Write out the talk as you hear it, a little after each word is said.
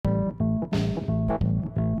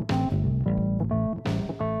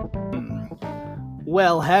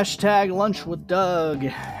Well, hashtag lunch with Doug.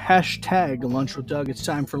 Hashtag lunch with Doug. It's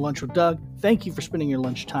time for lunch with Doug. Thank you for spending your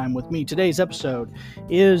lunchtime with me. Today's episode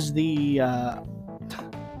is I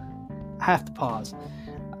have to pause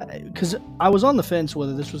because I was on the fence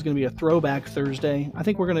whether this was going to be a throwback Thursday. I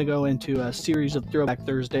think we're going to go into a series of throwback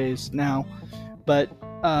Thursdays now, but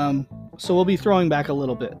so we'll be throwing back a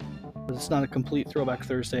little bit. It's not a complete throwback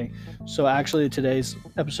Thursday. So actually today's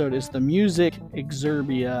episode is the Music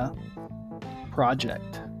Exurbia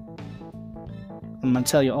project. I'm going to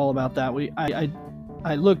tell you all about that.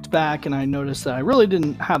 I looked back and I noticed that I really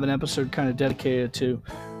didn't have an episode kind of dedicated to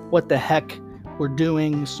what the heck we're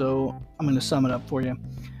doing, so I'm going to sum it up for you.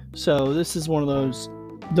 So this is one of those,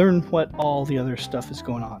 learn what all the other stuff is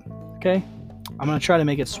going on, okay? I'm going to try to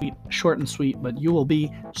make it sweet, short and sweet, but you will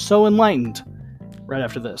be so enlightened right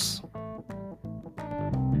after this.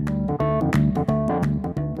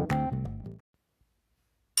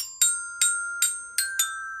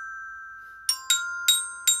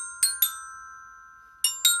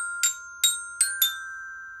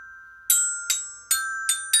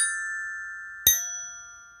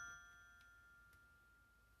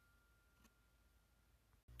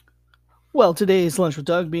 Well, today's Lunch with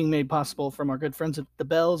Doug being made possible from our good friends at The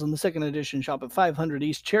Bells and the second edition shop at 500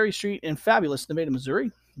 East Cherry Street in fabulous Nevada,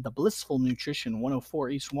 Missouri. The Blissful Nutrition, 104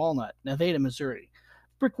 East Walnut, Nevada, Missouri.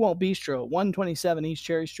 Brickwall Bistro, 127 East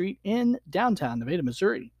Cherry Street in downtown Nevada,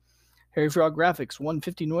 Missouri. Harry Frog Graphics,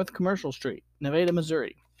 150 North Commercial Street, Nevada,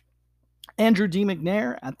 Missouri. Andrew D.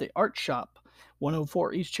 McNair at the Art Shop,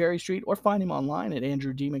 104 East Cherry Street, or find him online at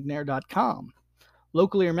andrewdmcnair.com.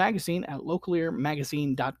 Local Ear Magazine at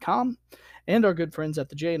localearmagazine.com, and our good friends at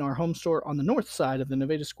the J&R Home Store on the north side of the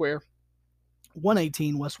Nevada Square,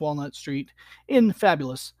 118 West Walnut Street in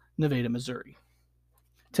fabulous Nevada, Missouri.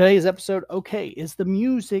 Today's episode, is the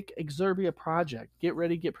Music Exurbia project. Get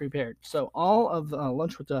ready, get prepared. So all of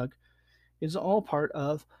Lunch with Doug is all part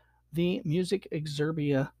of the Music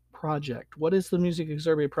Exurbia project. What is the Music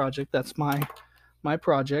Exurbia project? That's my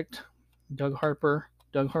project, Doug Harper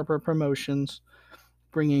Promotions,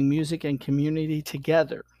 bringing music and community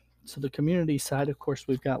together. So the community side, of course,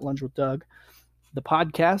 we've got Lunch with Doug, the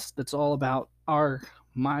podcast that's all about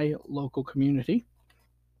my local community.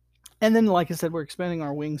 And then, like I said, we're expanding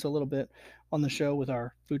our wings a little bit on the show with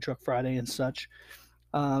our Food Truck Friday and such.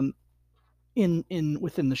 Within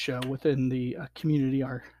the show, within the community,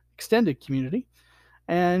 our extended community.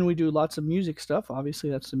 And we do lots of music stuff. Obviously,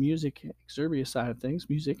 that's the Music Exurbia side of things,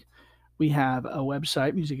 music. We have a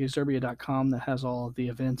website, musicexurbia.com, that has all of the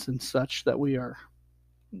events and such that we're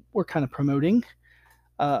kind of promoting,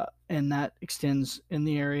 and that extends in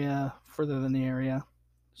the area, further than the area,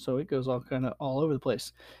 so it goes all over the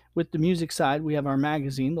place. With the music side, we have our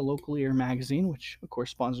magazine, the Local Ear Magazine, which of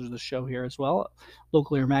course sponsors the show here as well.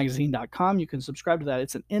 localearmagazine.com. You can subscribe to that.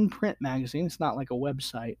 It's an in-print magazine. It's not like a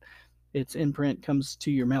website. It's in print, comes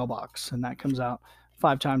to your mailbox, and that comes out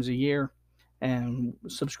 5 times a year. And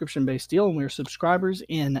subscription-based deal, and we're subscribers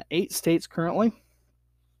in 8 states currently.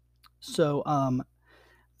 So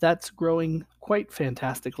that's growing quite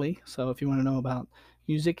fantastically. So if you want to know about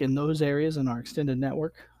music in those areas in our extended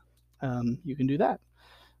network, you can do that.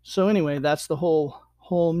 So anyway, that's the whole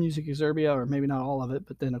Music Exurbia, or maybe not all of it,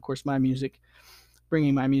 but then of course my music,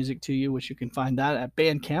 bringing my music to you, which you can find that at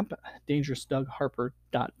Bandcamp,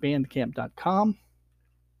 dangerousdougharper.bandcamp.com.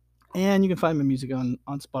 And you can find my music on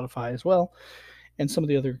Spotify as well, and some of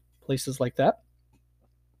the other places like that.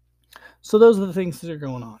 So those are the things that are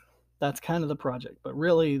going on. That's kind of the project. But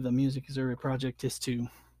really, the Music Exurbia project is to,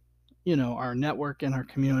 our network and our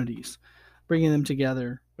communities, bringing them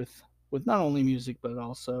together with not only music, but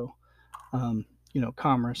also,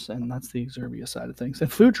 commerce, and that's the Exurbia side of things. And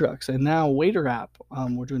food trucks, and now Waiter app.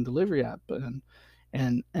 We're doing delivery app,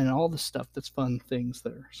 and all the stuff that's fun things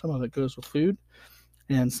there. Some of it goes with food,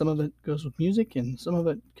 and some of it goes with music, and some of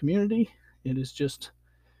it community. It is just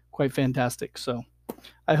quite fantastic. So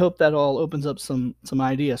I hope that all opens up some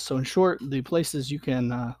ideas. So in short, the places you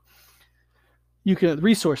can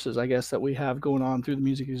resources, I guess, that we have going on through the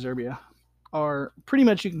Music Exurbia are pretty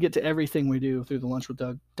much, you can get to everything we do through the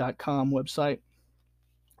lunchwithdoug.com website.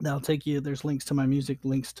 That'll take you, there's links to my music,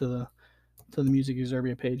 links to the Music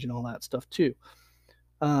Exurbia page and all that stuff too.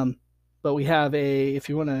 But we have if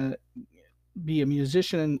you want to be a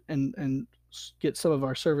musician and get some of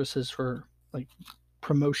our services for like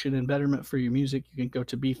promotion and betterment for your music, you can go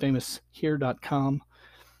to befamoushere.com.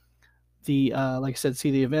 Like I said,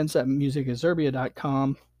 see the events at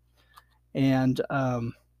musicexurbia.com, and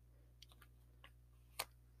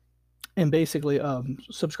basically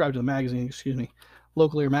subscribe to the magazine,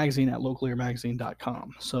 Local Ear Magazine at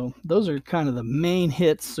localearmagazine.com. So those are kind of the main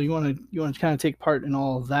hits. So you want to kind of take part in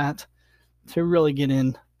all of that to really get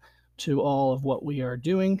in to all of what we are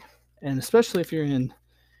doing, and especially if you're in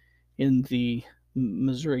the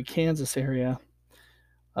Missouri, Kansas area,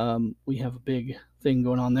 we have a big thing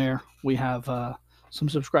going on there. We have some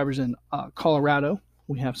subscribers in Colorado.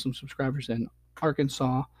 We have some subscribers in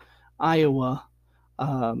Arkansas, Iowa,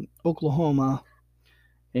 Oklahoma,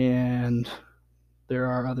 and there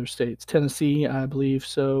are other states. Tennessee, I believe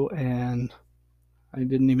so, and I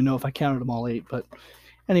didn't even know if I counted them all 8, but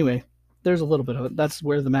anyway, there's a little bit of it. That's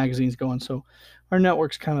where the magazine's going, so our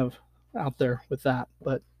network's kind of out there with that.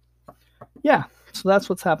 But yeah, so that's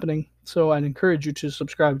what's happening. So I'd encourage you to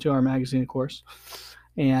subscribe to our magazine, of course,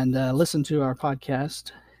 and listen to our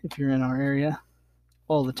podcast if you're in our area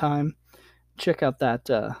all the time. Check out that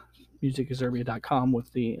musicexurbia.com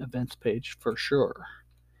with the events page for sure.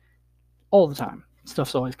 All the time.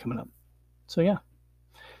 Stuff's always coming up. So yeah.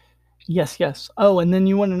 Yes. Oh, and then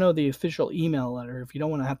you want to know the official email letter. If you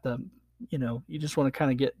don't want to have to, you just want to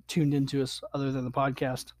kind of get tuned into us other than the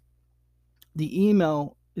podcast. The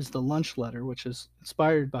email is the lunch letter, which is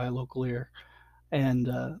inspired by Local Ear and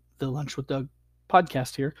the Lunch with Doug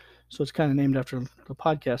podcast here. So it's kind of named after the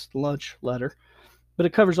podcast, Lunch Letter. But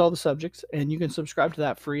it covers all the subjects, and you can subscribe to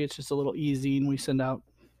that free. It's just a little easy, and we send out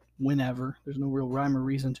whenever. There's no real rhyme or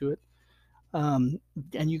reason to it. And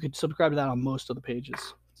you could subscribe to that on most of the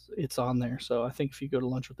pages. It's on there. So I think if you go to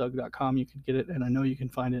lunchwithdoug.com, you could get it, and I know you can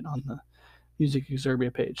find it on the Music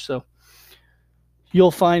Exurbia page. So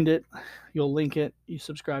you'll find it, you'll link it, you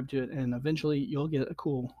subscribe to it, and eventually you'll get a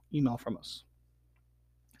cool email from us.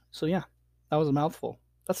 So yeah, that was a mouthful.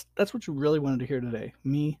 That's what you really wanted to hear today.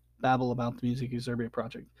 Me babble about the Music Exurbia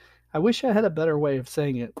project. I wish I had a better way of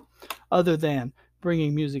saying it other than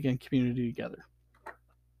bringing music and community together.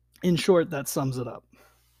 In short, that sums it up.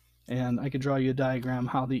 And I could draw you a diagram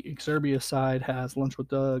how the Exurbia side has Lunch with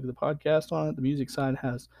Doug, the podcast on it. The music side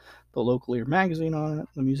has the Local Ear magazine on it.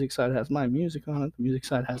 The music side has my music on it. The music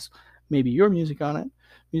side has maybe your music on it.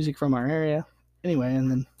 Music from our area. Anyway,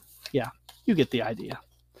 and then, yeah, you get the idea.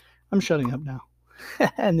 I'm shutting up now.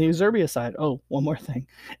 And the Exurbia side, oh, one more thing,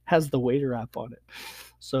 has the Waiter app on it.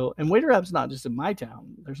 So, and Waiter app's not just in my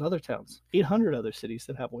town. There's other towns, 800 other cities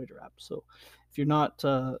that have Waiter apps. So if you're not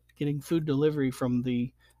getting food delivery from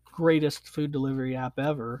the greatest food delivery app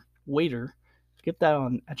ever, Waiter, get that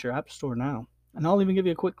on at your app store now. And I'll even give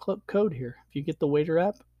you a quick code here. If you get the Waiter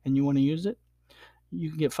app and you want to use it, you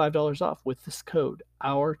can get $5 off with this code,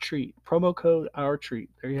 Our Treat. Promo code Our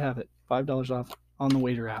Treat. There you have it. $5 off on the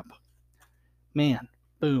Waiter app. Man,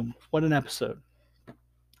 boom. What an episode.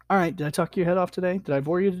 All right, did I talk your head off today? Did I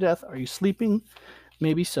bore you to death? Are you sleeping?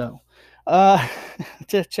 Maybe so.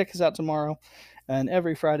 Check us out tomorrow. And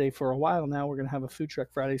every Friday for a while now, we're going to have a Food Truck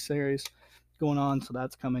Friday series going on. So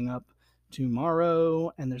that's coming up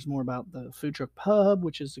tomorrow. And there's more about the Food Truck Pub,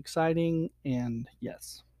 which is exciting. And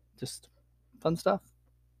yes, just fun stuff.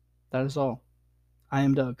 That is all. I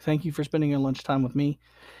am Doug. Thank you for spending your lunchtime with me.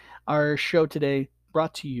 Our show today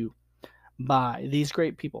brought to you by these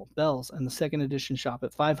great people, Bell's and the Second Edition Shop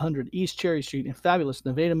at 500 East Cherry Street in fabulous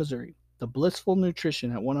Nevada, Missouri. The Blissful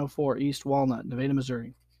Nutrition at 104 East Walnut, Nevada,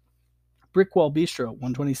 Missouri. Brickwall Bistro,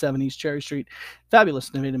 127 East Cherry Street,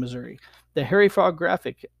 fabulous Nevada, Missouri. The Harry Frog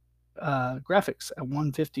Graphics at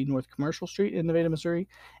 150 North Commercial Street in Nevada, Missouri.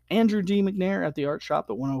 Andrew D. McNair at the Art Shop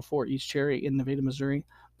at 104 East Cherry in Nevada, Missouri.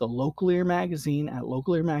 The Local Ear Magazine at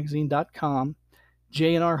localearmagazine.com.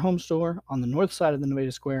 J&R Home Store on the north side of the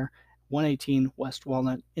Nevada Square, 118 West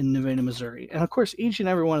Walnut in Nevada, Missouri. And of course, each and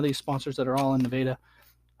every one of these sponsors that are all in Nevada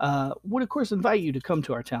would of course invite you to come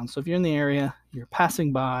to our town. So if you're in the area, you're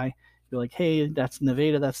passing by, you're like, hey, that's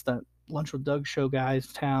Nevada, that's the Lunch with Doug show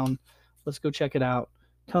guys town. Let's go check it out.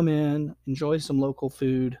 Come in, enjoy some local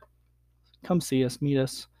food. Come see us, meet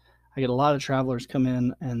us. I get a lot of travelers come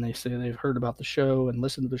in and they say they've heard about the show and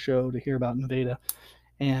listened to the show to hear about Nevada.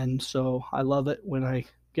 And so I love it when I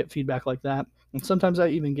get feedback like that. And sometimes I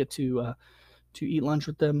even get to eat lunch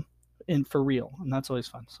with them for real. And that's always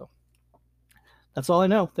fun. So that's all I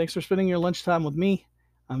know. Thanks for spending your lunchtime with me.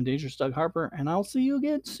 I'm Dangerous Doug Harper, and I'll see you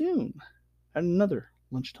again soon at another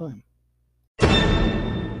lunchtime.